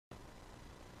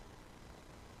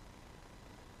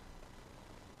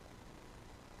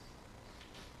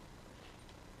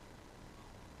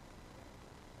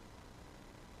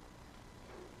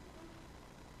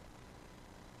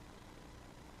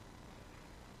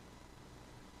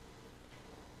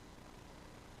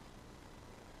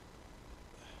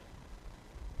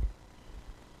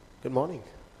Good morning.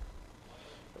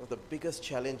 One of the biggest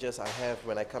challenges I have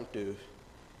when I come to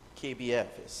KBF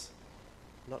is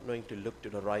not knowing to look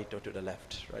to the right or to the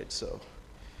left, right? So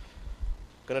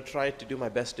I'm going to try to do my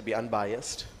best to be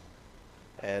unbiased.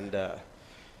 And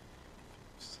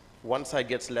one side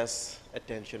gets less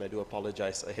attention, I do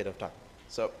apologize ahead of time.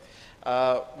 So,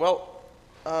 I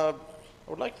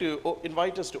would like to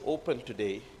invite us to open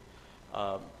today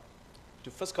to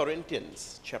 1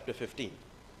 Corinthians chapter 15.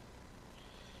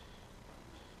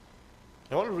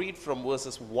 I want to read from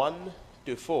verses 1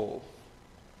 to 4.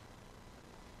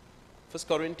 1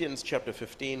 Corinthians chapter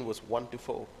 15, verse 1 to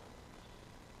 4.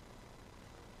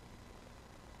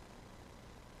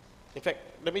 In fact,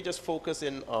 let me just focus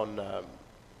in on 1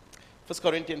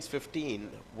 Corinthians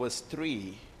 15, verse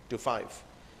 3 to 5.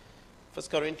 1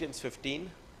 Corinthians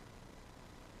 15,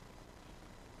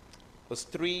 verse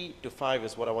 3 to 5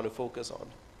 is what I want to focus on.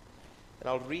 And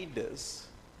I'll read this.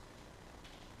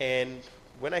 And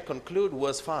when I conclude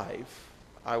verse 5,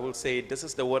 I will say, this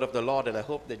is the word of the Lord, and I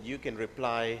hope that you can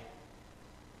reply,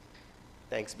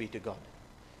 thanks be to God.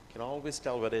 You can always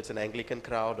tell whether it's an Anglican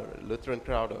crowd or a Lutheran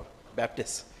crowd or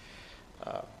Baptist.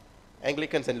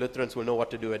 Anglicans and Lutherans will know what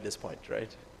to do at this point,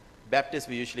 right? Baptists,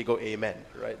 we usually go amen,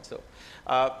 right? So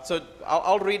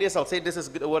I'll read this, I'll say this is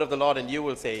the word of the Lord, and you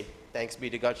will say, thanks be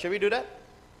to God. Shall we do that?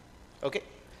 Okay.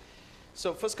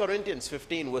 So 1 Corinthians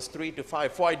 15, verse 3 to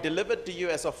 5. For I delivered to you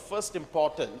as of first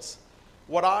importance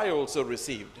what I also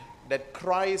received, that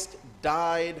Christ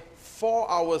died for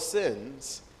our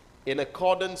sins in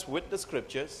accordance with the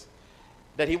Scriptures,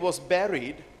 that he was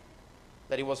buried,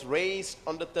 that he was raised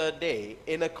on the third day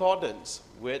in accordance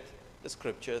with the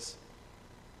Scriptures,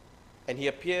 and he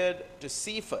appeared to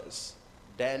Cephas,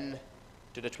 then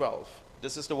to the 12.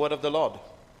 This is the word of the Lord.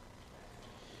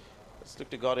 Let's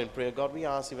look to God in prayer. God, we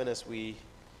ask, even as we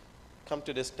come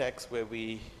to this text where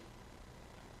we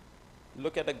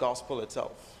look at the gospel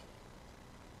itself,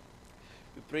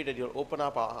 we pray that you'll open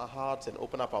up our hearts and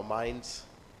open up our minds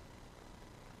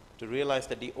to realize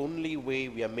that the only way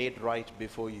we are made right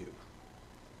before you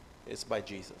is by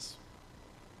Jesus.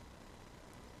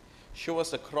 Show us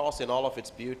the cross in all of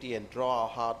its beauty and draw our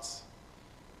hearts.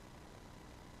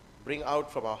 Bring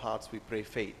out from our hearts, we pray,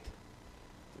 faith.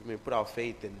 We may put our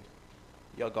faith in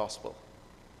your gospel,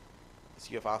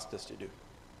 as you have asked us to do.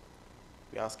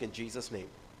 We ask in Jesus' name.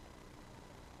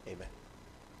 Amen.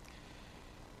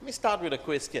 Let me start with a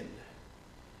question.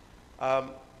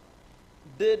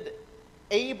 Did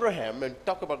Abraham, and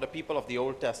talk about the people of the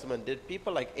Old Testament, did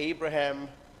people like Abraham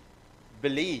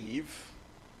believe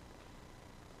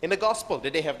in the gospel?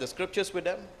 Did they have the scriptures with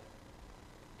them?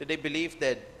 Did they believe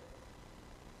that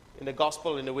in the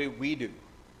gospel in the way we do?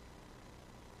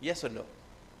 Yes or no?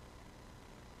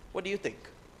 What do you think?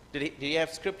 Did he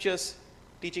have scriptures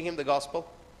teaching him the gospel?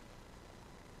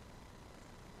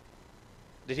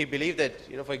 Did he believe that,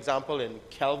 for example, in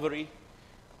Calvary,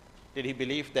 did he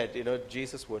believe that,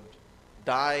 Jesus would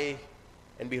die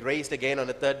and be raised again on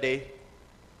the third day?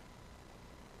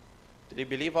 Did he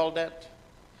believe all that?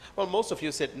 Well, most of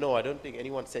you said no. I don't think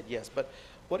anyone said yes. But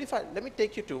let me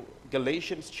take you to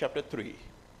Galatians chapter 3,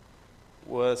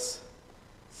 verse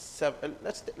 7.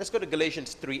 Let's go to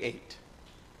Galatians 3:8.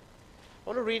 I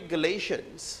want to read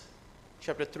Galatians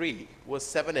chapter 3, verse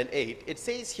 7 and 8. It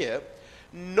says here,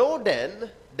 know then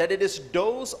that it is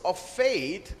those of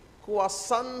faith who are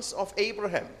sons of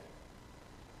Abraham.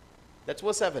 That's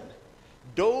verse 7.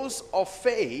 Those of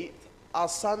faith are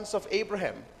sons of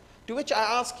Abraham. To which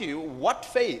I ask you, what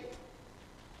faith?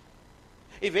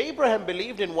 If Abraham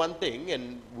believed in one thing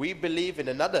and we believe in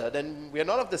another, then we are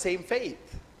not of the same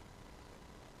faith.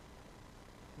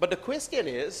 But the question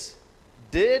is,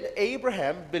 did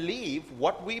Abraham believe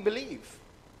what we believe?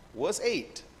 Verse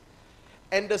 8.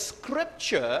 And the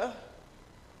scripture,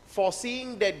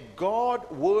 foreseeing that God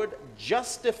would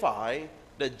justify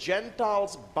the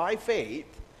Gentiles by faith,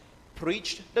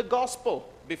 preached the gospel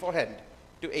beforehand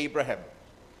to Abraham,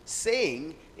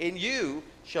 saying, in you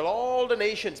shall all the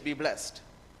nations be blessed.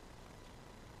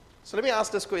 So let me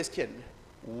ask this question.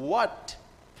 What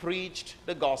preached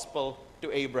the gospel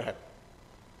to Abraham?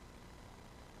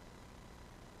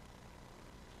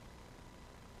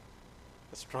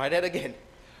 Let's try that again.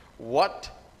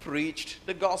 What preached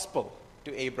the gospel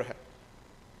to Abraham?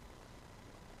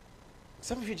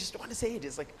 Some of you just want to say it.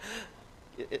 It's like,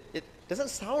 it doesn't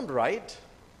sound right.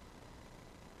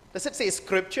 Does it say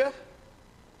scripture?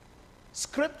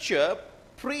 Scripture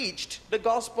preached the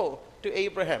gospel to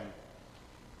Abraham.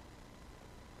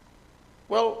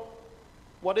 Well,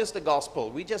 what is the gospel?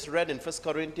 We just read in 1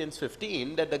 Corinthians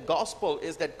 15 that the gospel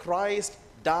is that Christ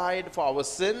died for our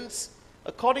sins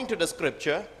according to the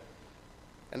scripture,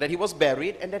 and that he was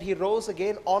buried, and that he rose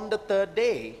again on the third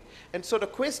day. And so the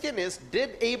question is,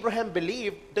 did Abraham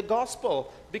believe the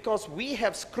gospel? Because we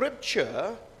have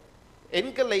scripture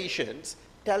in Galatians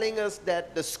telling us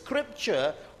that the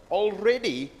scripture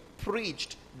already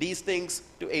preached these things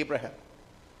to Abraham.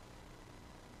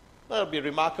 That would be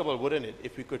remarkable, wouldn't it,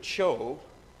 if we could show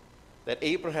that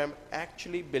Abraham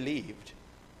actually believed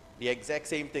the exact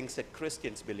same things that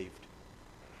Christians believed.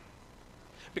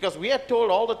 Because we are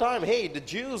told all the time, hey, the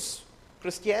Jews,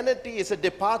 Christianity is a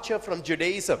departure from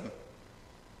Judaism.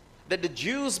 That the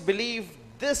Jews believe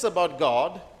this about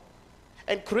God,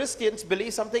 and Christians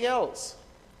believe something else.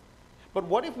 But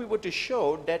what if we were to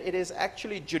show that it is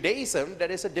actually Judaism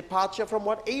that is a departure from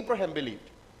what Abraham believed?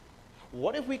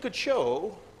 What if we could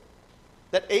show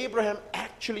that Abraham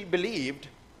actually believed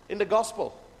in the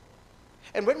gospel?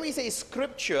 And when we say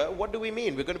scripture, what do we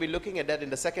mean? We're going to be looking at that in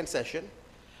the second session.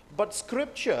 But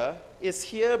scripture is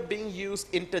here being used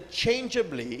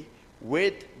interchangeably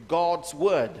with God's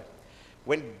word.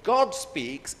 When God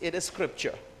speaks, it is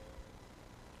scripture.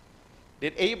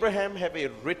 Did Abraham have a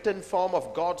written form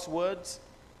of God's words?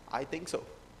 I think so.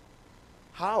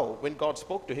 How? When God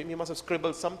spoke to him, he must have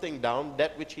scribbled something down.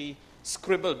 That which he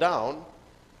scribbled down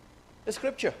is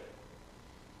scripture.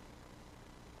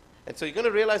 And so you're going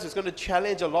to realize it's going to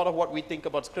challenge a lot of what we think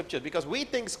about scripture, because we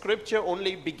think scripture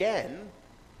only began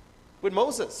with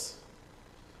Moses.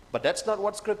 But that's not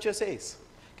what scripture says.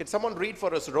 Can someone read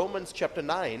for us Romans chapter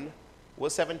 9,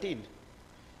 verse 17?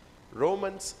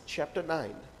 Romans chapter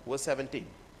 9, verse 17.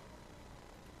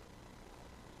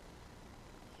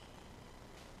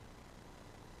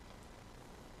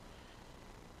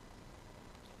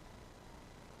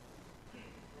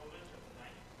 Romans chapter 9,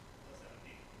 verse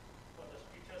 17. For the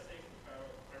scripture says to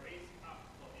Pharaoh, "Raise up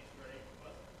for Israel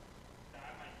first, that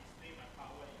I might display my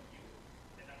power in you,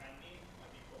 and that my name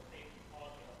might be proclaimed in all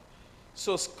the earth."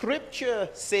 So scripture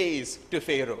says to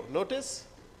Pharaoh, notice,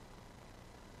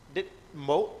 did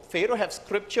Pharaoh have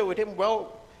scripture with him?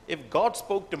 Well, if God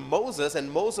spoke to Moses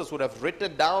and Moses would have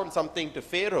written down something to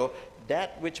Pharaoh,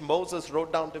 that which Moses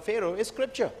wrote down to Pharaoh is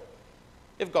scripture.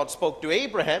 If God spoke to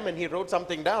Abraham and he wrote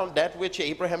something down, that which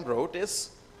Abraham wrote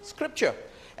is scripture.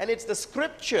 And it's the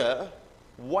scripture,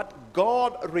 what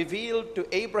God revealed to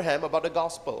Abraham about the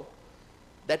gospel,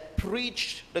 that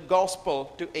preached the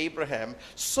gospel to Abraham,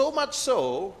 so much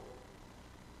so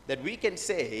that we can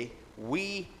say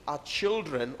we are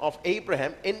children of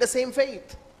Abraham in the same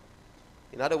faith.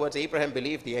 In other words, Abraham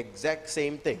believed the exact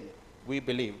same thing we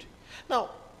believed. Now,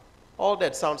 all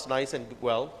that sounds nice and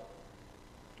well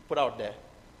to put out there.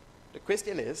 The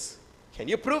question is, can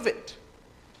you prove it?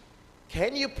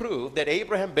 Can you prove that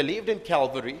Abraham believed in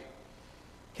Calvary?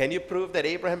 Can you prove that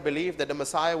Abraham believed that the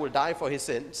Messiah will die for his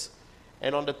sins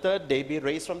and on the third day be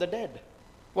raised from the dead?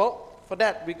 Well, for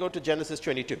that, we go to Genesis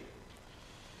 22.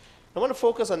 I want to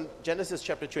focus on Genesis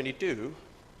chapter 22,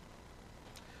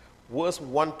 verse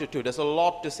 1 to 2. There's a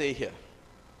lot to say here.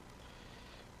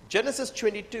 Genesis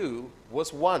 22,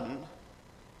 verse 1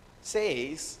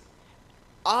 says,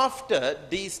 after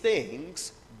these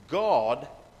things, God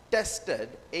tested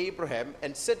Abraham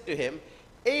and said to him,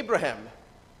 Abraham.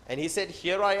 And he said,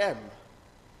 here I am.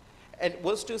 And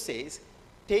verse 2 says,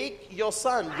 take your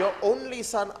son, your only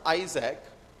son Isaac,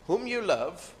 whom you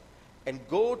love, and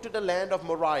go to the land of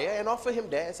Moriah and offer him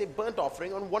there as a burnt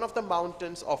offering on one of the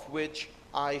mountains of which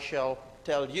I shall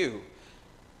tell you.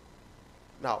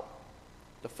 Now,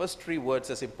 the first three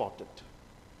words is important.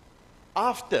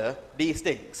 After these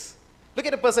things. Look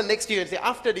at the person next to you and say,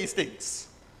 after these things.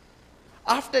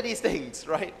 After these things,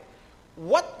 right?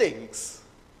 What things?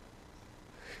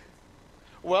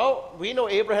 Well, we know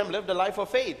Abraham lived a life of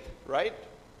faith, right?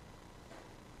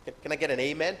 Can I get an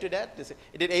amen to that?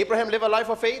 Did Abraham live a life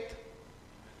of faith?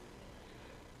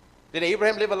 Did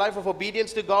Abraham live a life of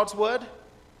obedience to God's word?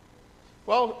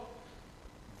 Well,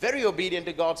 very obedient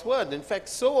to God's word. In fact,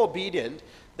 so obedient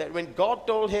that when God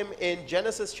told him in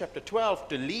Genesis chapter 12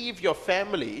 to leave your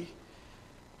family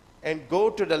and go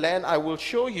to the land I will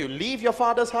show you, leave your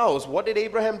father's house, what did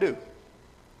Abraham do?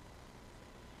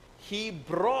 He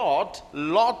brought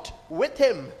Lot with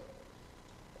him.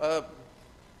 Well,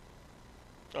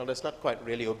 that's not quite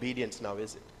really obedience now,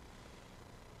 is it?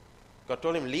 God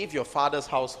told him, leave your father's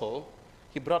household.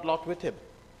 He brought Lot with him.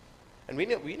 And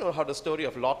we know how the story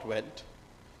of Lot went.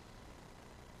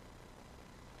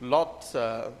 Lot,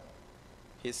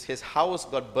 his house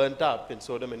got burnt up in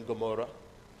Sodom and Gomorrah.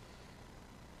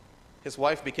 His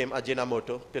wife became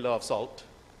Ajinomoto, pillar of salt.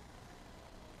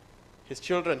 His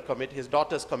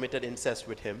daughters committed incest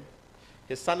with him.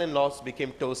 His son-in-laws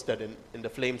became toasted in the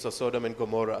flames of Sodom and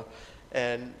Gomorrah.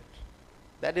 And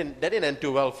That didn't end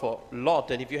too well for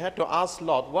Lot. And if you had to ask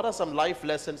Lot, what are some life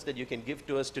lessons that you can give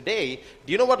to us today?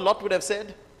 Do you know what Lot would have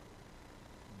said?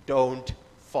 Don't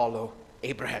follow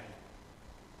Abraham.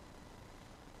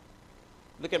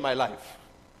 Look at my life.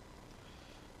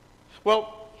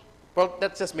 Well,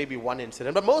 that's just maybe one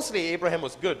incident. But mostly Abraham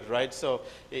was good, right? So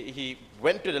he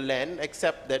went to the land,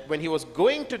 except that when he was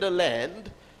going to the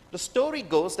land, the story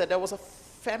goes that there was a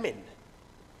famine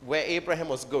where Abraham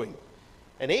was going.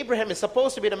 And Abraham is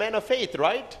supposed to be the man of faith,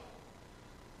 right?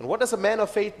 And what does a man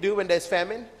of faith do when there's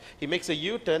famine? He makes a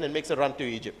U-turn and makes a run to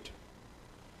Egypt.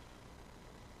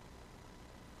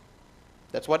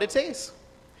 That's what it says.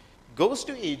 Goes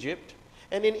to Egypt.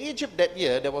 And in Egypt that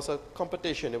year, there was a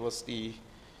competition. It was the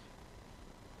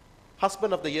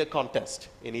Husband of the Year contest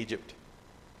in Egypt.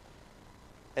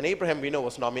 And Abraham, we know,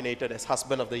 was nominated as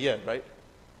Husband of the Year, right?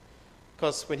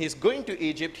 Because when he's going to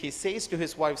Egypt, he says to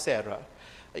his wife Sarah,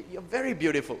 "You're very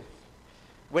beautiful.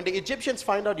 When the Egyptians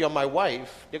find out you're my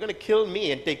wife, they're going to kill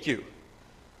me and take you."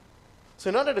 So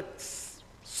in order to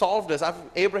solve this,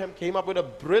 Abraham came up with a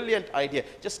brilliant idea.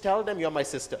 Just tell them you're my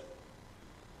sister.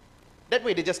 That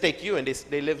way they just take you and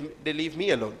they leave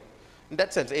me alone. In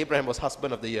that sense, Abraham was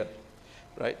Husband of the Year,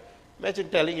 right? Imagine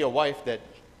telling your wife that,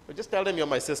 well, just tell them you're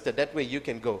my sister, that way you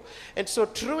can go. And so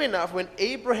true enough, when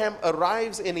Abraham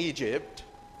arrives in Egypt,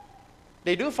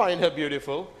 they do find her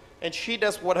beautiful, and she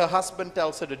does what her husband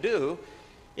tells her to do.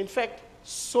 In fact,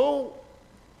 so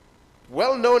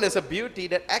well known as a beauty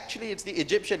that actually it's the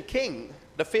Egyptian king,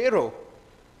 the Pharaoh,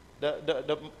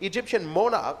 the Egyptian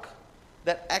monarch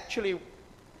that actually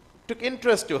took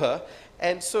interest to her.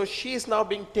 And so she is now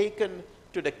being taken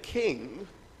to the king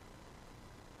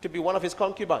to be one of his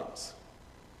concubines.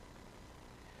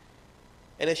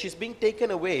 And as she's being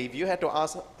taken away, if you had to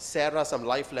ask Sarah some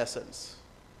life lessons,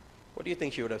 what do you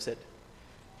think she would have said?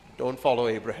 Don't follow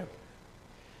Abraham.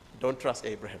 Don't trust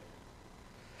Abraham.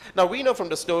 Now we know from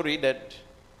the story that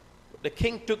the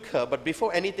king took her, but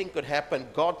before anything could happen,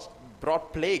 God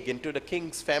brought plague into the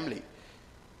king's family.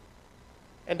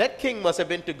 And that king must have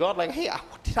been to God like, "Hey,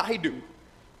 what did I do?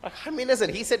 I'm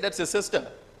innocent." He said that's his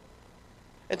sister.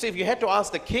 And so if you had to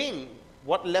ask the king,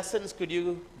 what lessons could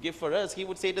you give for us? He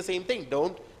would say the same thing.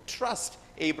 Don't trust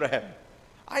Abraham.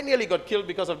 I nearly got killed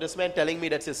because of this man telling me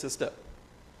that's his sister.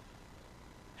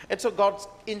 And so God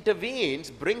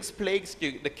intervenes, brings plagues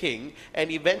to the king,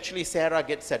 and eventually Sarah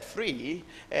gets set free,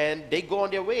 and they go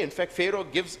on their way. In fact, Pharaoh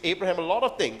gives Abraham a lot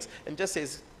of things and just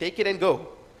says, "Take it and go."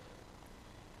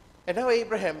 And now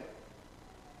Abraham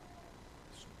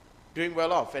is doing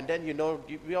well off. And then,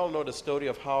 we all know the story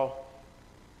of how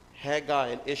Hagar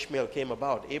and Ishmael came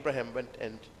about. Abraham went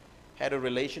and had a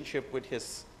relationship with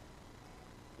his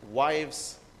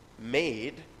wife's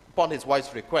maid upon his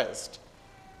wife's request.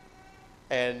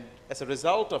 And as a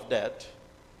result of that,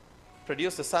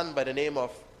 produced a son by the name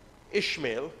of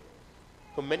Ishmael,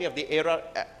 whom many of the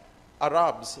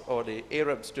Arabs or the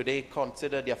Arabs today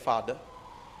consider their father.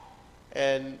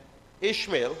 And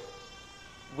Ishmael,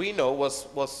 we know,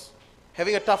 was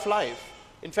having a tough life.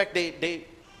 In fact,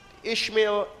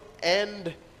 Ishmael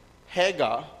and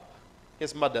Hagar,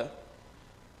 his mother,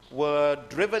 were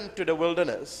driven to the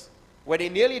wilderness where they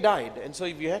nearly died. And so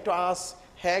if you had to ask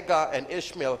Hagar and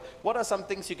Ishmael, what are some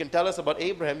things you can tell us about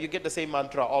Abraham, you get the same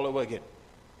mantra all over again.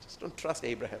 Just don't trust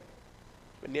Abraham.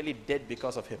 We're nearly dead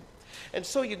because of him. And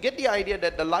so you get the idea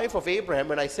that the life of Abraham,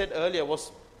 when I said earlier,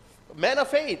 was man of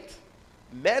faith,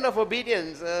 man of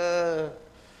obedience.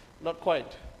 Not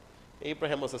quite.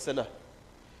 Abraham was a sinner.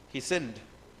 He sinned.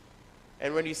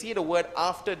 And when you see the word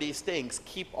 "after these things,"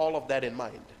 keep all of that in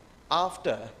mind.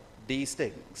 After these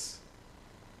things,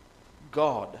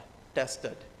 God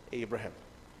tested Abraham.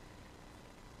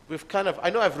 I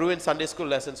know I've ruined Sunday school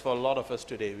lessons for a lot of us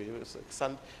today.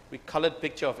 We colored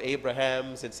picture of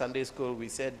Abraham's in Sunday school. We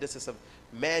said, this is a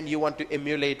man you want to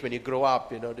emulate when you grow up,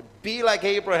 to be like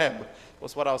Abraham,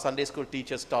 was what our Sunday school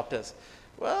teachers taught us.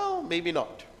 Well, maybe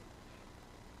not.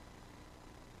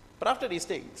 But after these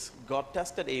things, God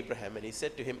tested Abraham, and he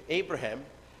said to him, "Abraham,"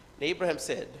 and Abraham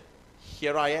said,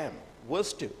 "Here I am."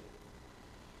 Verse 2.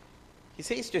 He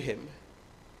says to him,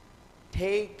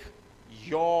 "Take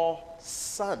your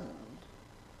son,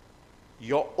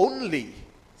 your only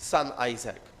son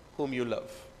Isaac, whom you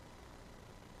love,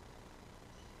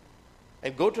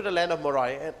 and go to the land of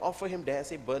Moriah and offer him there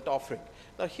as a burnt offering."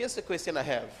 Now here's the question I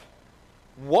have.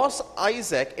 Was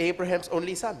Isaac Abraham's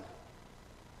only son?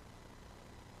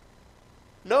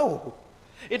 No.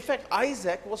 In fact,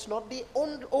 Isaac was not the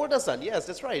older son. Yes,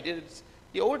 that's right.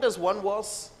 The oldest one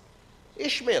was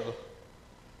Ishmael.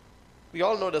 We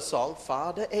all know the song,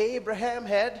 "Father Abraham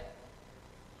had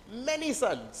many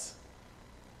sons."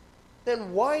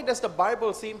 then why does the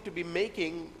Bible seem to be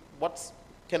making what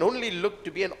can only look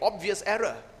to be an obvious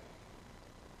error?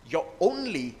 Your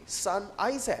only son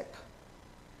Isaac.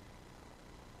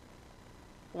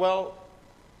 Well,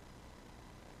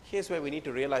 here's where we need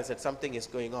to realize that something is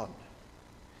going on.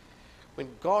 When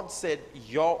God said,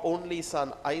 your only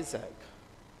son Isaac,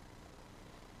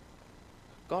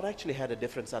 God actually had a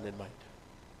different son in mind.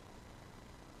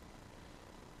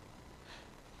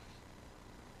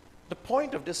 The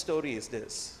point of this story is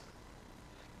this,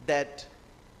 that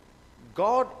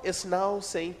God is now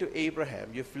saying to Abraham,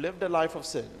 you've lived a life of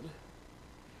sin,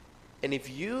 and if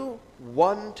you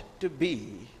want to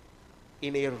be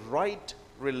in a right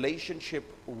relationship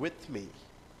with me,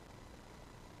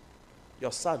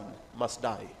 your son must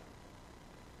die.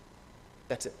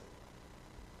 That's it.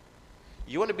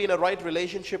 You want to be in a right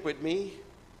relationship with me?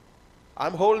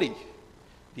 I'm holy.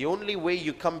 The only way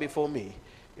you come before me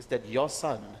is that your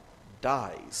son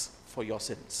dies for your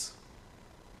sins.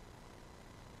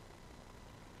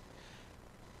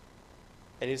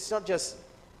 And it's not just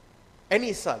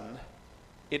any son,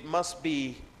 it must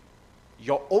be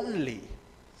your only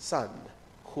son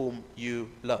whom you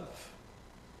love.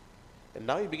 And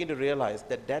now you begin to realize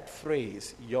that that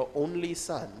phrase, your only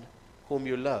son whom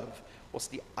you love, was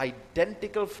the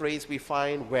identical phrase we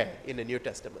find where in the New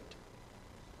Testament?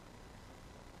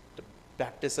 The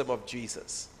baptism of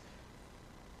Jesus.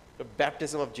 The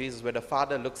baptism of Jesus, where the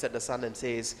Father looks at the Son and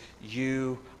says,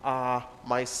 you are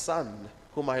my Son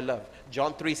whom I love.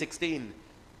 John 3:16,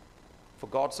 for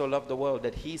God so loved the world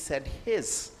that he sent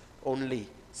his only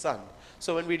Son.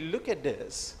 So when we look at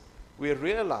this, we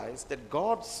realize that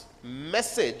God's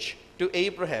message to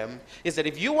Abraham is that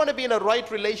if you want to be in a right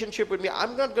relationship with me,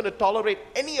 I'm not going to tolerate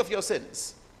any of your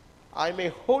sins. I'm a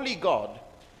holy God.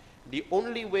 The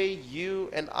only way you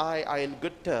and I are in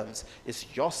good terms is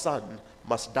your son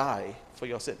must die for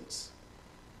your sins.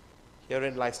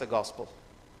 Herein lies the gospel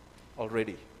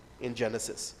already in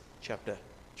Genesis chapter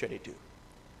 22.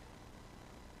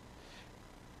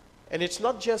 And it's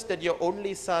not just that your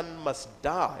only son must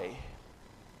die,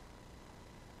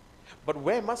 but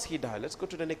where must he die? Let's go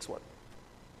to the next one.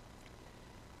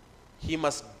 He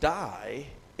must die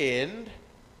in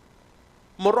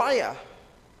Moriah.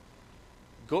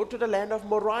 Go to the land of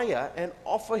Moriah and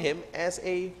offer him as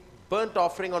a burnt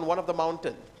offering on one of the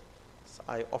mountains,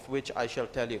 of which I shall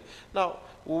tell you. Now,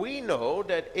 we know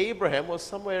that Abraham was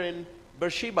somewhere in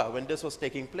Beersheba when this was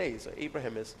taking place. So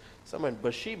Abraham is somewhere in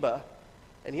Beersheba,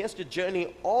 and he has to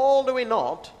journey all the way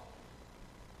north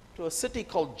to a city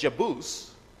called Jebus,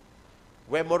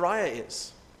 where Moriah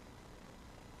is.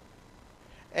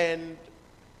 And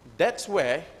that's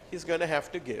where he's going to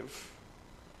have to give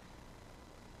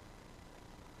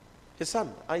his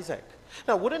son, Isaac.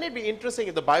 Now, wouldn't it be interesting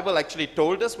if the Bible actually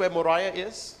told us where Moriah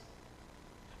is?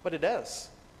 But it does.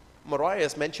 Moriah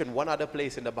is mentioned one other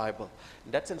place in the Bible.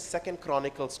 And that's in 2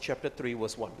 Chronicles chapter 3,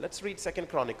 verse 1. Let's read 2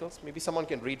 Chronicles. Maybe someone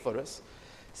can read for us.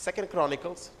 2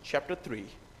 Chronicles chapter 3,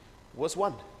 verse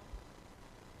 1.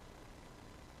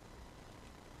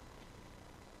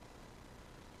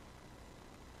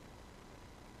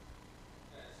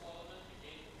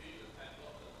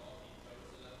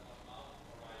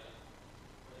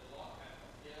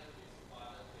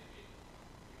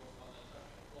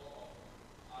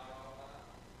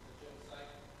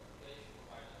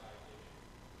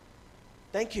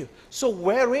 Thank you. So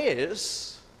where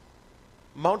is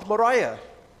Mount Moriah?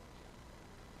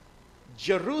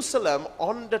 Jerusalem,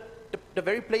 on the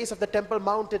very place of the Temple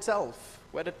Mount itself,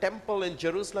 where the temple in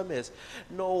Jerusalem is.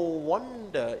 No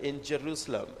wonder in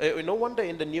Jerusalem, no wonder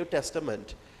in the New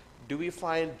Testament do we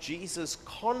find Jesus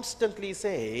constantly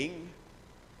saying,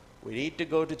 we need to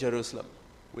go to Jerusalem.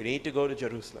 We need to go to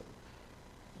Jerusalem.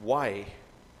 Why?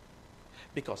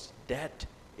 Because that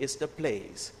is the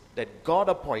place that God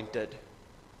appointed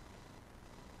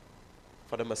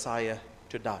for the Messiah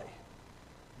to die.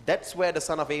 That's where the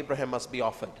son of Abraham must be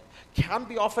offered. Can't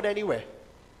be offered anywhere.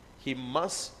 He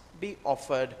must be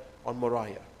offered on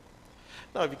Moriah.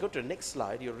 Now, if you go to the next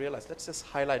slide, you'll realize, let's just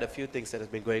highlight a few things that have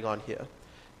been going on here.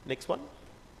 Next one.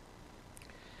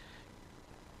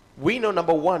 We know,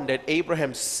 number one, that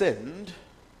Abraham sinned.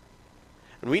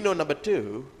 And we know, number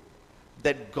two,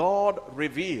 that God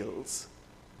reveals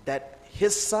that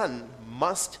his son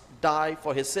must die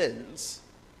for his sins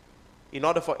in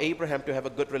order for Abraham to have a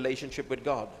good relationship with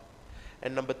God.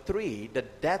 And number three, the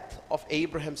death of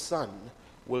Abraham's son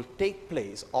will take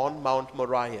place on Mount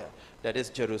Moriah, that is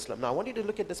Jerusalem. Now I want you to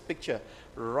look at this picture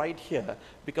right here,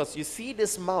 because you see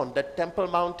this mount, that Temple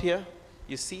Mount here,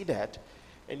 you see that,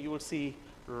 and you will see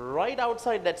right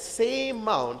outside that same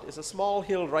mount is a small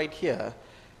hill right here,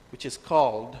 which is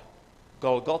called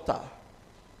Golgotha.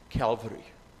 Calvary.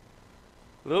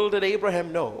 Little did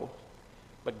Abraham know,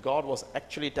 but God was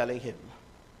actually telling him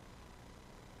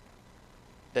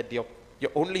that your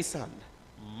only son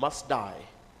must die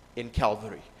in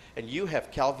Calvary. And you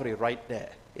have Calvary right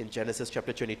there in Genesis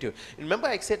chapter 22. Remember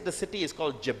I said the city is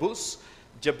called Jebus?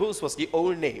 Jebus was the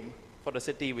old name for the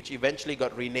city which eventually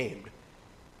got renamed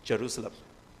Jerusalem.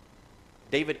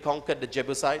 David conquered the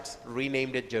Jebusites,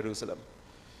 renamed it Jerusalem.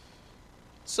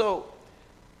 So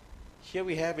here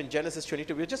we have in Genesis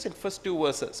 22, we're just in first two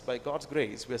verses. By God's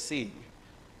grace, we're seeing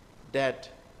that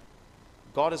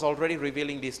God is already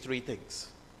revealing these three things.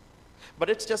 But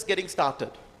it's just getting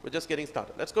started. We're just getting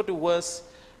started. Let's go to verse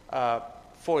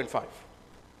 4 and 5. In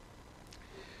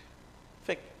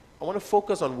fact, I want to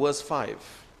focus on verse 5.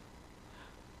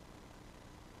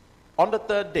 On the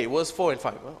third day, verse 4 and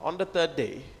 5. On the third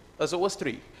day, so verse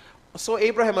 3. So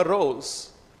Abraham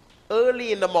arose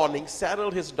early in the morning,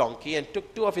 saddled his donkey, and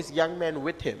took two of his young men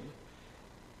with him,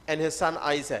 and his son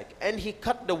Isaac. And he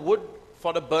cut the wood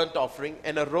for the burnt offering,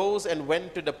 and arose and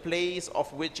went to the place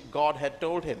of which God had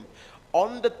told him.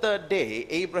 On the third day,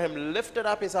 Abraham lifted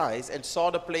up his eyes and saw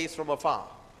the place from afar.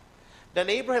 Then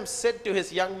Abraham said to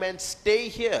his young men, "Stay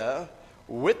here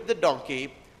with the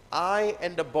donkey. I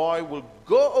and the boy will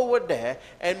go over there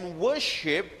and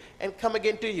worship and come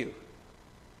again to you."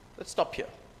 Let's stop here.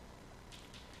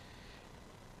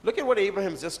 Look at what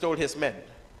Abraham just told his men.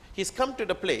 He's come to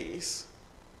the place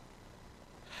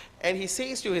and he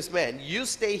says to his men, "You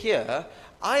stay here.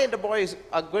 I and the boys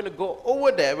are going to go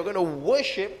over there. We're going to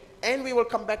worship and we will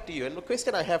come back to you." And the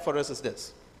question I have for us is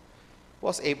this: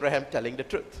 was Abraham telling the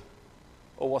truth,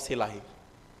 or was he lying?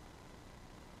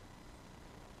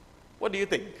 What do you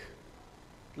think?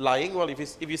 Lying? Well,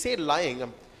 if you say lying, I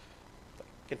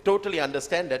can totally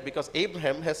understand that, because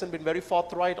Abraham hasn't been very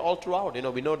forthright all throughout.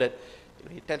 We know that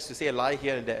he tends to say a lie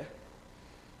here and there.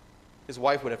 His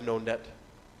wife would have known that.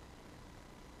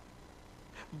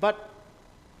 But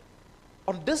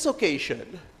on this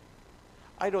occasion,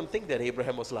 I don't think that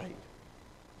Abraham was lying.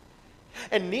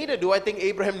 And neither do I think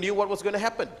Abraham knew what was going to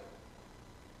happen.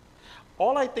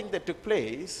 All I think that took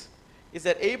place is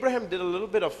that Abraham did a little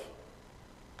bit of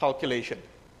calculation.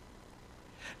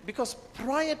 Because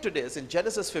prior to this, in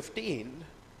Genesis 15,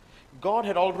 God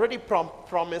had already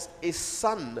promised a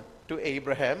son to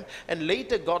Abraham, and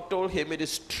later God told him, "It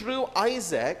is through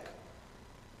Isaac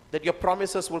that your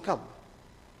promises will come.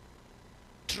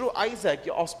 Through Isaac,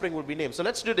 your offspring will be named." So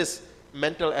let's do this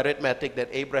mental arithmetic that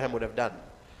Abraham would have done.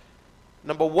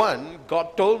 Number one,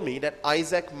 God told me that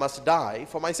Isaac must die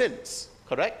for my sins,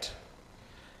 correct?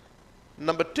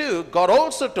 Number two, God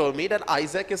also told me that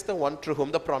Isaac is the one through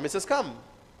whom the promises come.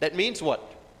 That means what?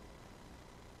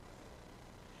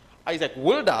 Isaac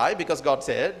will die because God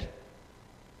said.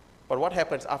 But what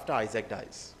happens after Isaac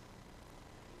dies?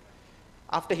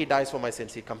 After he dies for my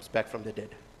sins, he comes back from the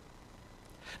dead.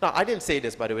 Now, I didn't say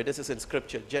this, by the way. This is in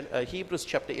Scripture. Hebrews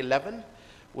chapter 11,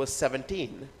 verse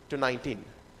 17 to 19.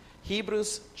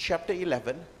 Hebrews chapter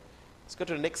 11. Let's go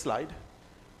to the next slide.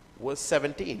 Verse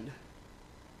 17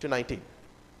 to 19.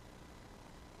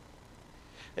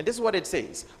 And this is what it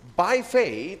says. By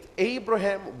faith,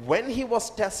 Abraham, when he was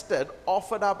tested,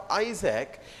 offered up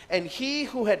Isaac, and he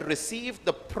who had received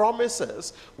the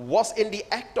promises was in the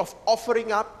act of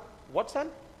offering up, what son?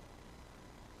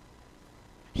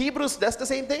 Hebrews does the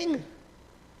same thing.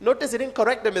 Notice it didn't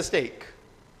correct the mistake.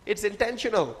 It's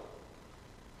intentional.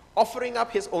 Offering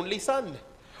up his only son,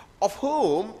 of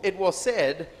whom it was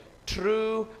said,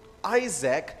 "Through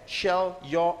Isaac shall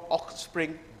your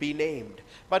offspring be named."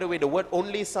 By the way, the word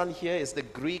only son here is the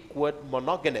Greek word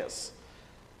monogenes,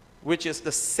 which is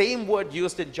the same word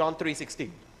used in John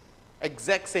 3:16.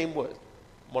 Exact same word,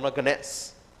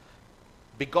 monogenes.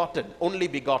 Begotten, only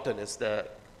begotten is the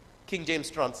King James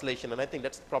translation, and I think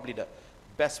that's probably the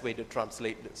best way to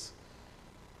translate this.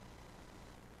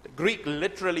 The Greek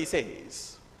literally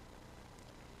says,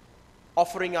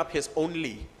 offering up his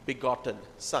only begotten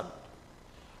son.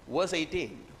 Verse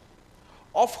 18,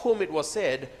 of whom it was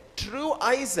said, "Through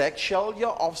Isaac shall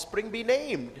your offspring be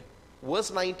named." Verse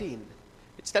 19,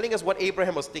 it's telling us what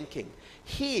Abraham was thinking.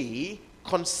 He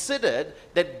considered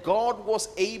that God was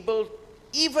able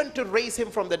even to raise him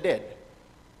from the dead,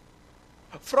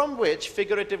 from which,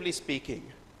 figuratively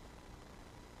speaking,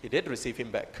 he did receive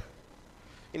him back.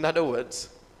 In other words,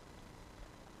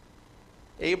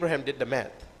 Abraham did the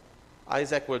math.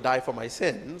 Isaac will die for my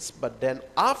sins, but then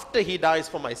after he dies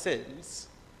for my sins,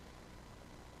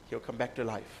 he'll come back to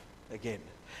life again.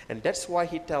 And that's why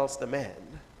he tells the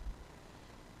man,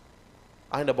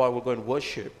 "I and the boy will go and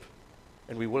worship,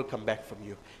 and we will come back from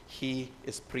you." He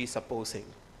is presupposing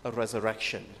a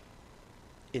resurrection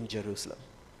in Jerusalem.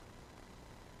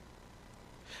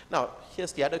 Now,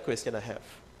 here's the other question I have.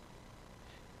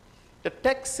 The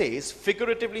text says,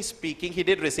 figuratively speaking, he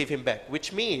did receive him back,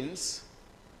 which means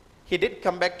he did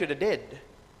come back to the dead.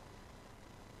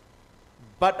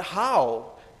 But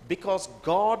how? Because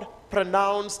God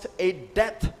pronounced a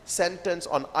death sentence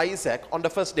on Isaac on the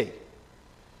first day.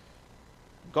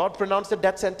 God pronounced a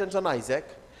death sentence on Isaac,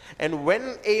 and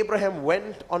when Abraham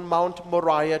went on Mount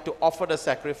Moriah to offer the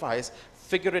sacrifice,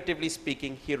 figuratively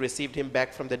speaking, he received him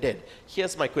back from the dead.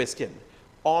 Here's my question.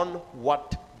 On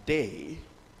what day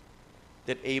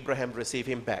did Abraham receive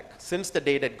him back? Since the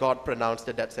day that God pronounced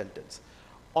the death sentence.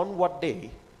 On what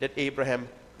day did Abraham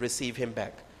receive him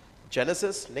back?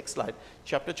 Genesis, next slide,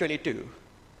 chapter 22,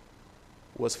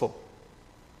 verse 4.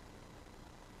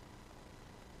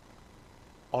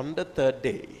 On the third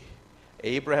day,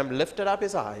 Abraham lifted up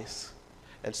his eyes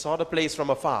and saw the place from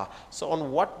afar. So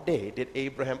on what day did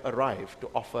Abraham arrive to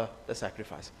offer the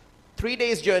sacrifice? 3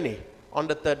 days journey on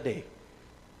the third day.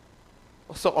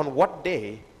 So on what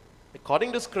day,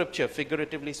 according to scripture,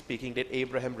 figuratively speaking, did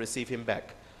Abraham receive him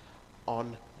back?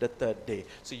 On the third day.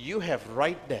 So you have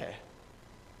right there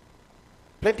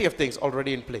plenty of things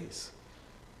already in place.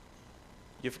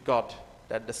 You've got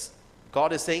that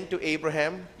God is saying to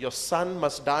Abraham, your son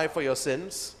must die for your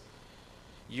sins.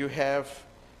 You have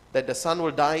that the son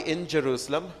will die in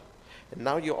Jerusalem. And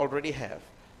now you already have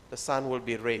the son will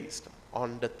be raised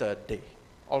on the third day.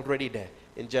 Already there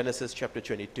in Genesis chapter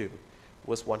 22,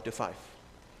 verse 1 to 5.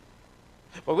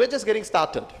 But we're just getting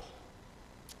started.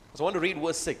 So I want to read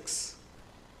verse 6.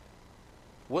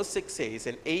 Verse 6 says,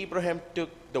 and Abraham took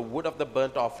the wood of the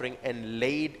burnt offering and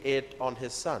laid it on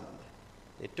his son.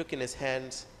 He took in his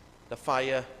hands the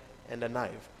fire and the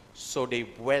knife. So they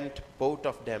went, both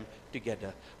of them,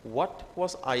 together. What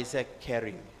was Isaac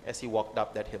carrying as he walked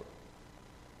up that hill?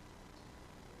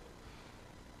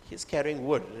 He's carrying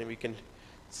wood. And we can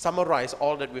summarize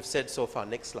all that we've said so far.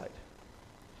 Next slide.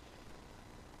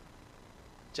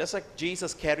 Just like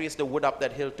Jesus carries the wood up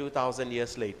that hill 2,000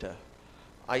 years later,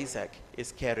 Isaac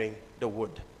is carrying the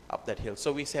wood up that hill.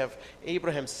 So we have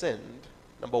Abraham sinned,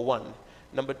 number one.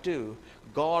 Number two,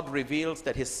 God reveals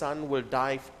that his son will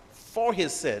die for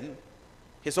his sin,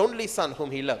 his only son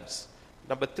whom he loves.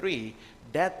 Number three,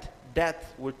 death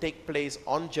will take place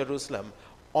on Jerusalem,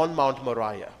 on Mount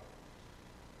Moriah,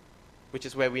 which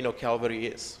is where we know Calvary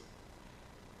is.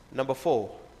 Number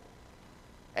four,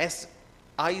 as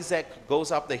Isaac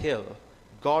goes up the hill,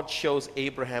 God shows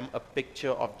Abraham a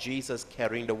picture of Jesus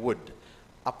carrying the wood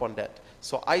up on that.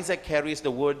 So Isaac carries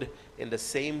the wood in the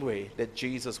same way that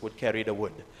Jesus would carry the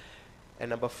wood.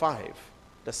 And number five,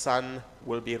 the son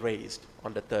will be raised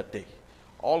on the third day.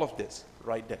 All of this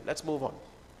right there. Let's move on.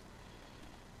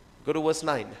 Go to verse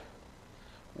 9.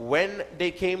 When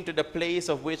they came to the place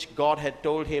of which God had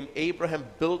told him, Abraham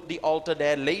built the altar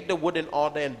there, laid the wood in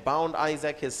order, and bound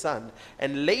Isaac his son,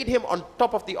 and laid him on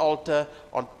top of the altar,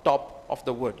 on top of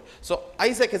the wood. So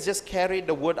Isaac has just carried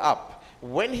the wood up.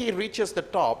 When he reaches the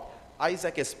top,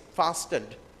 Isaac is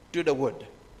fastened to the wood.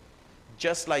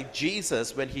 Just like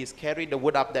Jesus, when he's carried the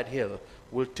wood up that hill,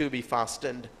 will too be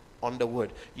fastened on the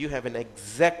wood. You have an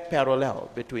exact parallel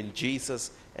between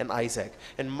Jesus and Isaac.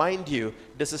 And mind you,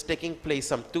 this is taking place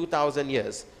some 2,000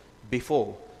 years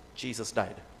before Jesus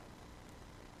died.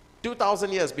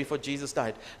 2,000 years before Jesus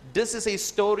died. This is a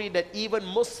story that even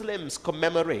Muslims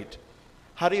commemorate.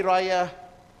 Hari Raya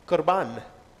Kurban,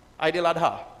 Aidil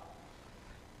Adha,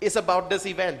 is about this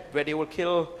event where they will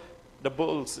kill the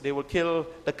bulls, they will kill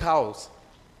the cows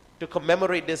to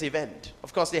commemorate this event.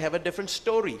 Of course, they have a different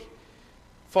story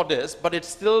for this, but it's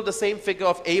still the same figure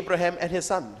of Abraham and his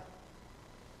son.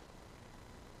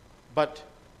 But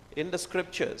in the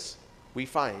scriptures, we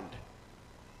find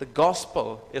the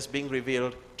gospel is being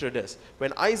revealed through this.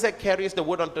 When Isaac carries the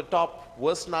wood on the top,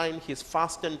 verse 9, he's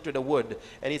fastened to the wood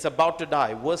and he's about to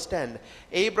die. Verse 10,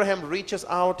 Abraham reaches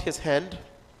out his hand.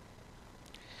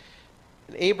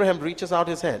 And Abraham reaches out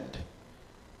his hand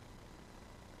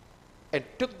and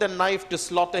took the knife to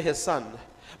slaughter his son.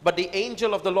 But the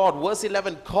angel of the Lord, verse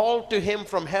 11, called to him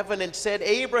from heaven and said,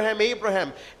 Abraham,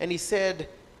 Abraham. And he said,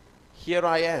 here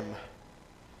I am.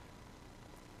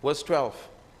 Verse 12,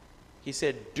 he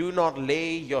said, do not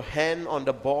lay your hand on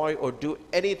the boy or do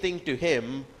anything to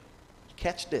him.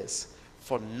 Catch this.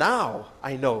 For now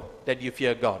I know that you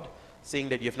fear God, seeing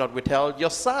that you have not withheld your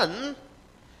son,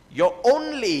 your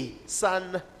only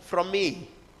son, from me.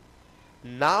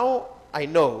 Now I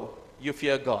know you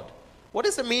fear God. What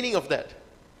is the meaning of that?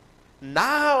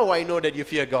 Now I know that you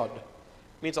fear God.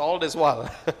 Means all this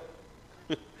while.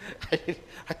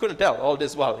 I couldn't tell all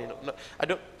this while. No, I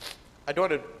don't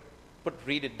want to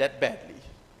read it that badly.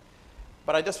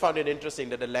 But I just found it interesting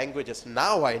that the language is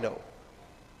now I know.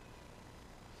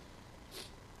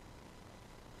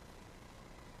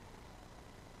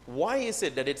 Why is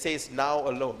it that it says now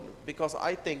alone? Because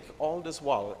I think all this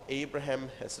while Abraham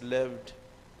has lived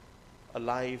a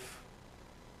life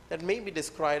that may be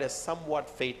described as somewhat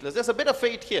faithless. There's a bit of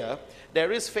faith here.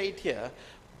 There is faith here.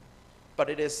 But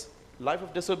it is life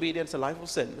of disobedience, a life of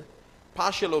sin,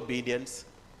 partial obedience,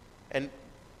 and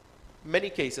many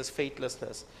cases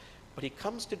faithlessness. But he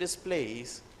comes to this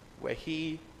place where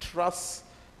he trusts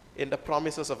in the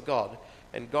promises of God.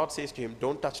 And God says to him,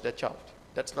 don't touch that child.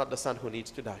 That's not the son who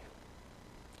needs to die.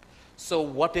 So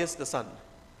what is the son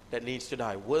that needs to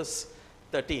die? Verse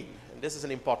 13. And this is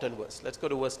an important verse. Let's go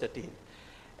to verse 13.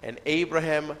 And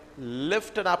Abraham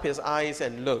lifted up his eyes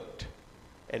and looked,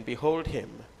 and behold,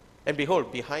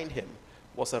 behind him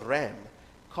was a ram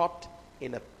caught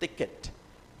in a thicket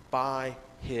by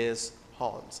his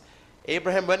horns.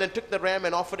 Abraham went and took the ram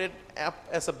and offered it up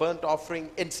as a burnt offering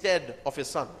instead of his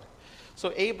son.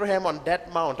 So Abraham on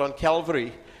that mount, on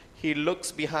Calvary, he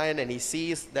looks behind and he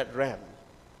sees that ram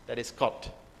that is caught.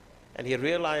 And he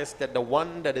realized that the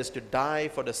one that is to die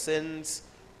for the sins,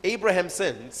 Abraham's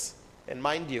sins, and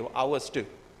mind you, ours too,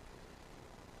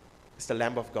 is the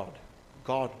Lamb of God.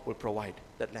 God will provide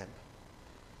that lamb.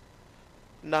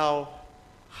 Now,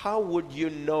 how would you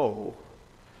know?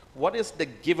 What is the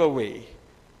giveaway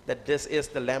that this is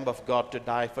the Lamb of God to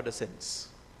die for the sins?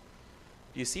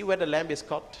 Do you see where the lamb is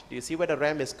caught? Do you see where the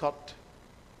ram is caught?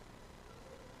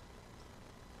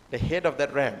 The head of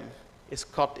that ram is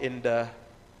caught in the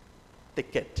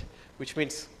thicket, which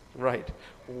means, right,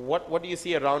 what do you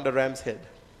see around the ram's head?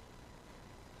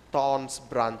 Thorns,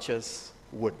 branches,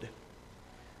 wood.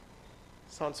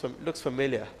 Looks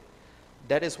familiar.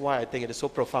 That is why I think it is so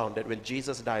profound that when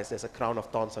Jesus dies, there's a crown of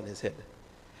thorns on his head.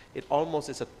 It almost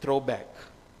is a throwback,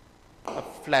 a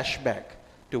flashback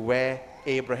to where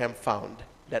Abraham found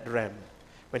that ram.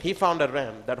 When he found a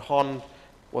ram, that horn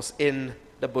was in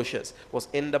the bushes, was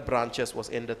in the branches, was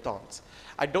in the thorns.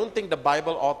 I don't think the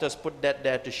Bible authors put that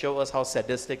there to show us how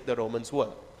sadistic the Romans were.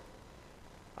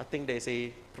 I think there's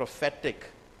a prophetic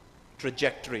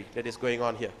trajectory that is going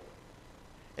on here.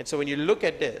 And so when you look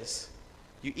at this,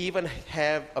 you even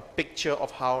have a picture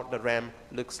of how the ram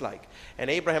looks like. And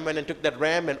Abraham went and took that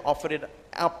ram and offered it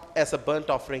up as a burnt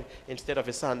offering instead of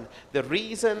his son. The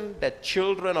reason that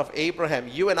children of Abraham,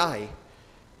 you and I,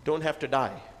 don't have to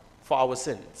die for our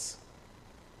sins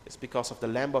is because of the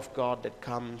Lamb of God that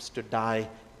comes to die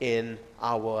in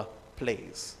our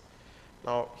place.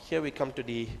 Now, here we come to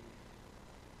the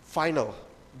final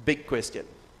big question.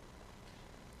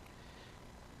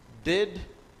 Did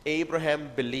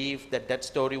Abraham believe that that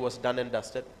story was done and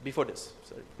dusted? Before this.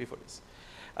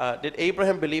 Did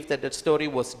Abraham believe that that story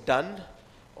was done,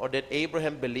 or did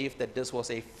Abraham believe that this was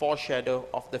a foreshadow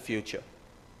of the future?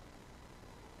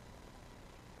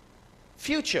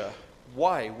 Future.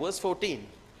 Why? Verse 14.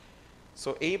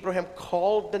 So Abraham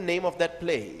called the name of that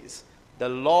place, the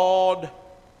Lord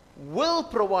will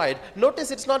provide. Notice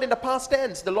it's not in the past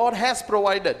tense. The Lord has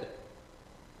provided.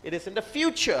 It is in the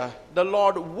future, the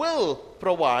Lord will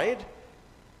provide.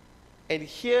 And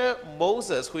here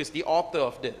Moses, who is the author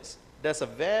of this, does a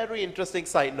very interesting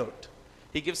side note.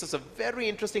 He gives us a very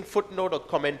interesting footnote or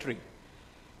commentary.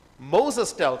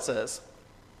 Moses tells us,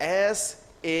 as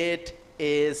it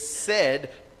is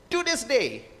said to this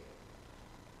day.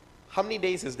 How many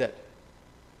days is that?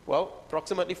 Well,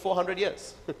 approximately 400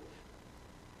 years.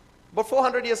 But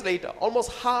 400 years later,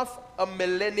 almost half a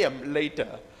millennium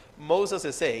later, Moses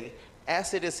is saying,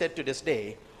 as it is said to this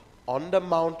day, on the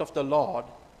mount of the Lord,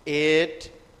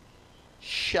 it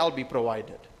shall be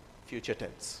provided. Future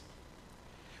tense.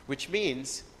 Which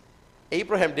means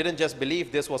Abraham didn't just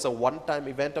believe this was a one-time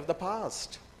event of the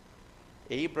past.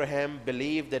 Abraham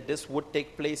believed that this would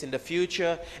take place in the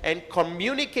future and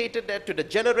communicated that to the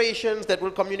generations that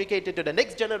will communicate it to the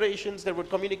next generations that would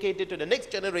communicate it to the next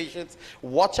generations.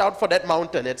 Watch out for that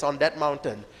mountain. It's on that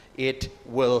mountain. It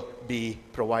will be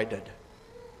provided.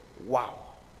 Wow.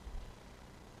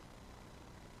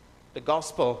 The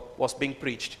gospel was being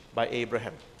preached by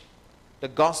Abraham. The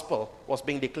gospel was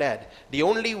being declared. The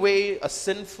only way a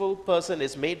sinful person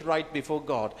is made right before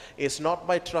God is not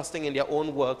by trusting in their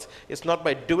own works. It's not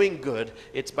by doing good.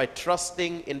 It's by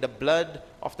trusting in the blood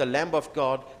of the Lamb of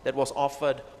God that was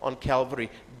offered on Calvary.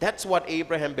 That's what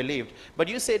Abraham believed. But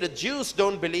you say the Jews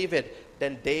don't believe it,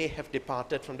 then they have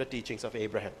departed from the teachings of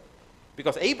Abraham.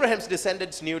 Because Abraham's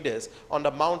descendants knew this. On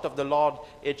the mount of the Lord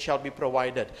it shall be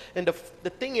provided. And the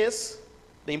thing is,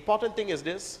 the important thing is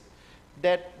this,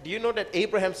 that do you know that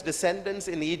Abraham's descendants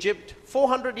in Egypt,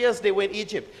 400 years they were in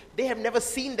Egypt, they have never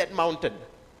seen that mountain.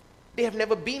 They have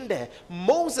never been there.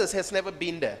 Moses has never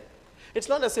been there. It's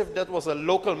not as if that was a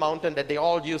local mountain that they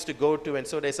all used to go to, and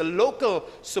so there's a local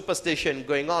superstition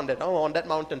going on that, oh, on that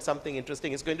mountain something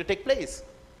interesting is going to take place.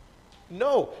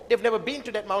 No, they've never been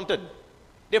to that mountain.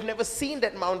 They've never seen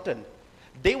that mountain.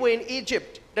 They were in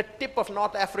Egypt, the tip of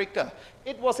North Africa.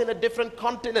 It was in a different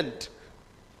continent.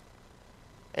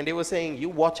 And they were saying, you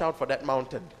watch out for that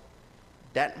mountain.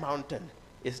 That mountain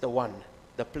is the one,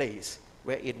 the place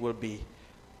where it will be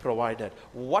provided.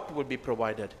 What will be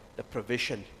provided? The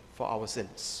provision for our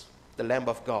sins, the Lamb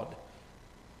of God.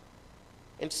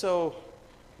 And so,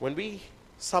 when we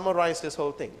summarize this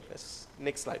whole thing,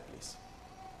 next slide please.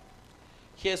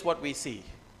 Here's what we see.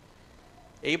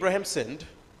 Abraham sinned.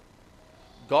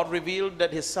 God revealed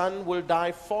that his son will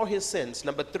die for his sins.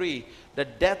 Number 3, the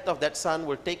death of that son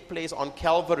will take place on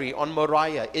Calvary, on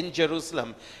Moriah, in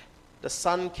Jerusalem. The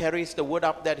son carries the wood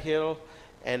up that hill,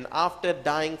 and after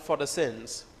dying for the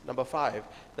sins, number 5,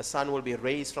 the son will be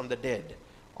raised from the dead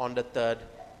on the 3rd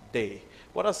day.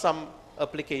 What are some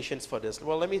applications for this?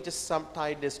 Well, let me just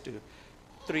tie this to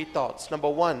 3 thoughts. Number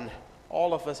 1,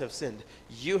 all of us have sinned.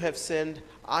 You have sinned.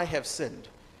 I have sinned.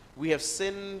 We have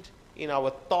sinned in our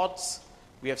thoughts.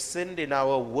 We have sinned in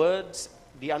our words,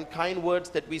 the unkind words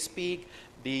that we speak,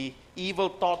 the evil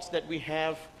thoughts that we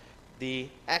have, the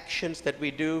actions that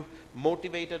we do,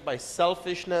 motivated by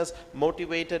selfishness,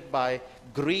 motivated by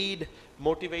greed,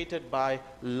 motivated by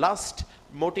lust,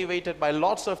 motivated by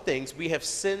lots of things. We have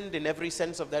sinned in every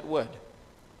sense of that word.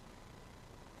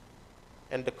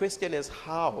 And the question is,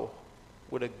 how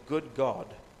would a good God,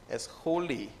 as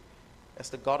holy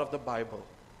as the God of the Bible,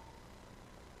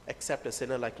 accept a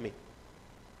sinner like me?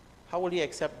 How will he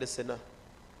accept the sinner?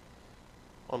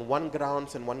 On one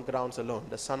grounds and one grounds alone,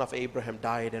 the son of Abraham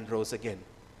died and rose again.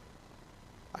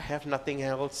 I have nothing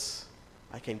else,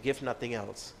 I can give nothing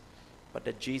else, but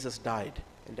that Jesus died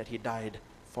and that he died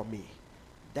for me.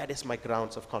 That is my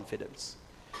grounds of confidence.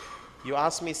 You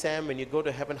ask me, Sam, when you go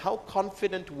to heaven, how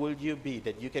confident will you be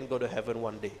that you can go to heaven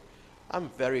one day? I'm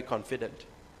very confident.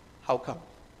 How come?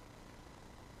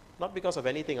 Not because of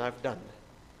anything I've done.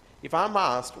 If I'm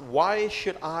asked, why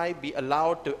should I be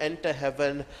allowed to enter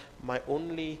heaven, my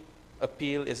only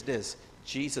appeal is this: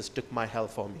 Jesus took my hell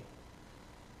for me.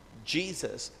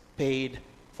 Jesus paid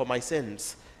for my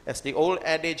sins. As the old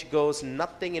adage goes,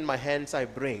 nothing in my hands I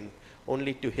bring,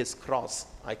 only to his cross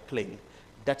I cling.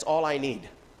 That's all I need,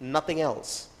 nothing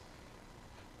else.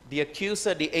 The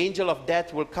accuser, the angel of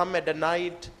death, will come at the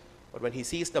night, but when he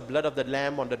sees the blood of the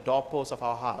Lamb on the doorpost of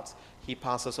our hearts, he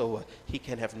passes over. He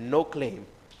can have no claim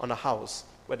on a house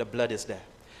where the blood is there.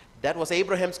 That was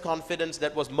Abraham's confidence,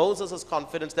 that was Moses'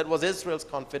 confidence, that was Israel's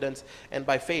confidence, and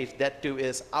by faith, that too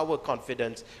is our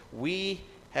confidence. We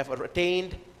have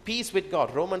attained peace with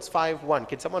God. Romans 5:1.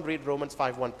 Can someone read Romans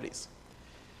 5:1, please?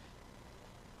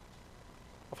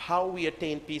 Of how we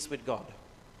attain peace with God.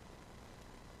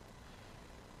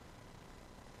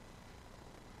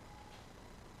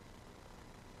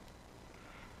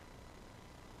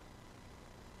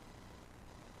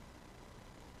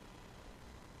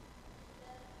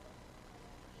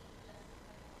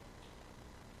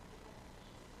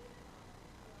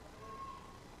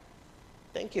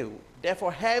 Thank you.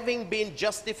 Therefore, having been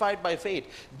justified by faith,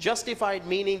 justified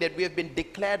meaning that we have been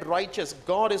declared righteous.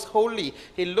 God is holy.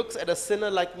 He looks at a sinner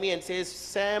like me and says,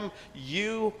 Sam,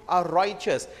 you are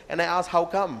righteous. And I ask, how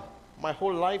come? My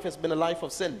whole life has been a life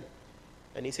of sin.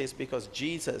 And he says, because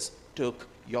Jesus took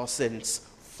your sins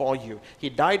for you. He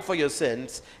died for your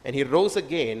sins and he rose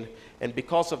again. And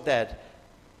because of that,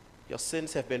 your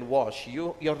sins have been washed.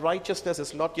 Your righteousness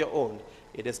is not your own.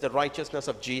 It is the righteousness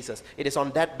of Jesus. It is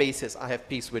on that basis I have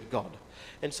peace with God.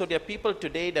 And so there are people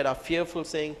today that are fearful,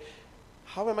 saying,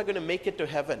 how am I going to make it to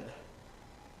heaven?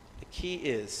 The key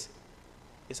is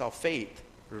our faith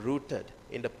rooted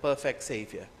in the perfect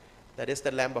Savior. That is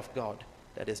the Lamb of God.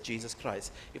 That is Jesus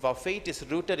Christ. If our faith is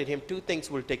rooted in him, 2 things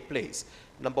will take place.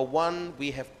 Number 1,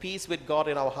 we have peace with God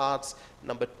in our hearts.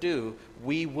 Number 2,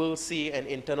 we will see an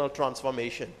internal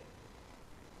transformation.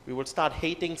 We will start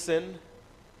hating sin.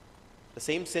 The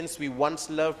same sins we once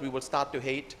loved, we will start to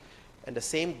hate. And the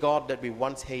same God that we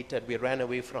once hated, we ran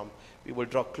away from, we will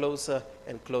draw closer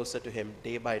and closer to him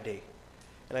day by day.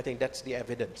 And I think that's the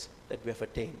evidence that we have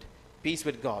attained. Peace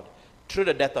with God through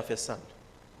the death of his Son.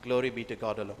 Glory be to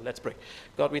God alone. Let's pray.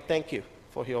 God, we thank you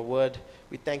for your word.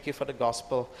 We thank you for the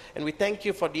gospel. And we thank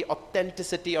you for the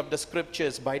authenticity of the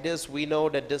scriptures. By this, we know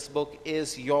that this book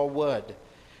is your word.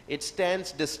 It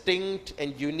stands distinct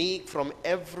and unique from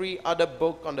every other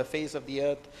book on the face of the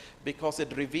earth because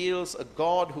it reveals a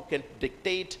God who can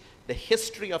dictate the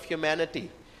history of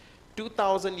humanity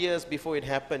 2,000 years before it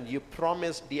happened, you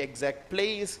promised the exact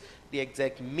place, the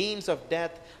exact means of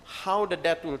death, how the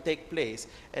death will take place,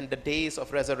 and the days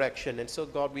of resurrection. And so,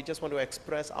 God, we just want to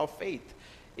express our faith.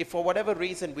 If for whatever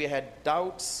reason we had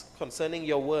doubts concerning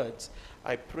your words,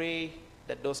 I pray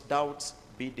that those doubts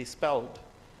be dispelled.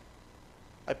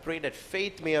 I pray that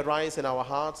faith may arise in our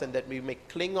hearts and that we may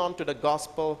cling on to the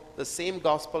gospel, the same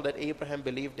gospel that Abraham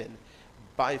believed in,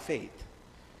 by faith.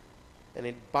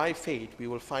 And by faith, we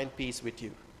will find peace with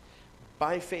you.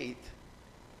 By faith,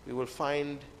 we will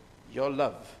find your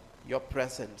love, your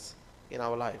presence in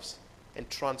our lives, and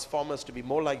transform us to be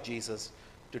more like Jesus,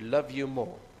 to love you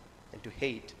more, and to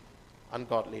hate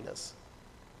ungodliness.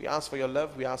 We ask for your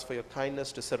love, we ask for your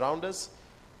kindness to surround us,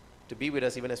 to be with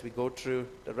us even as we go through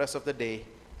the rest of the day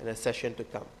and a session to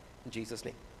come. In Jesus'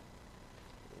 name.